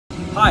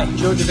Hi,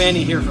 Joe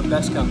Devaney here from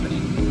Best Company.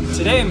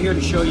 Today I'm here to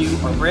show you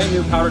our brand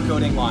new powder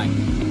coating line.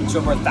 It's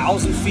over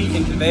 1,000 feet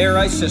in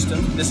conveyorized system.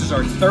 This is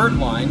our third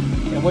line,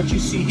 and what you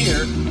see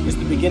here is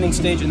the beginning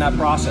stage in that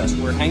process.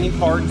 We're hanging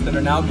parts that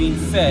are now being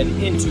fed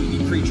into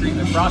the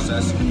pre-treatment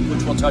process,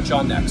 which we'll touch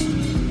on next.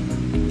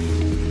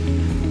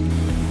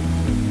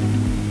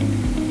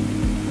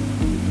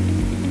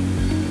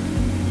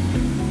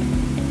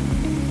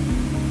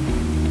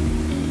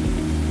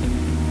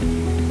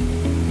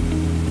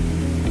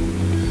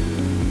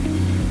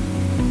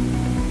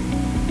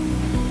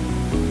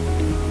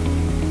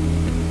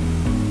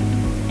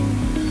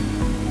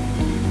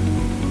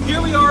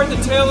 Here we are at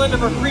the tail end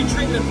of our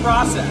pre-treatment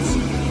process.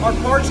 Our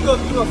parts go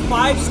through a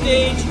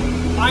 5-stage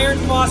iron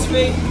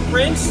phosphate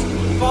rinse,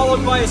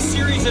 followed by a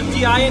series of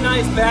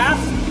deionized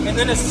baths, and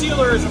then a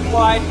sealer is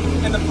applied,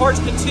 and the parts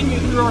continue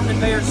through our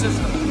conveyor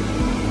system.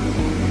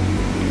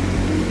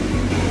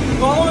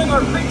 Following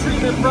our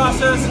pre-treatment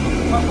process,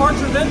 our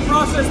parts are then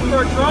processed through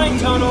our drying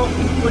tunnel,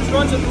 which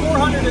runs at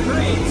 400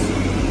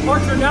 degrees.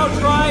 Parts are now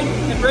dried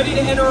and ready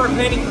to enter our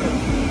painting room.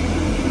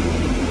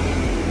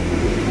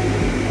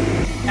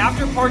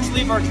 After parts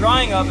leave our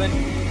drying oven,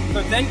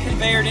 they're then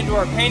conveyored into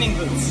our painting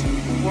booths,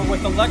 where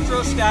with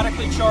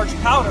electrostatically charged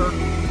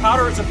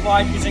powder is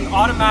applied using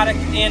automatic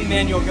and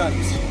manual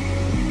guns.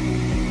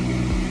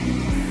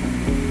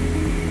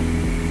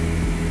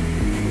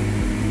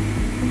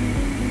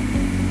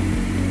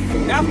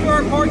 After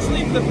our parts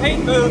leave the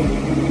paint booth,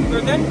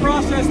 they're then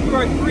processed through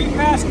our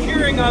 3-pass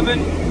curing oven,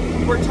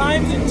 where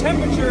times and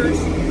temperatures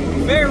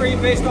vary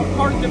based on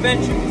part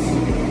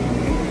dimensions.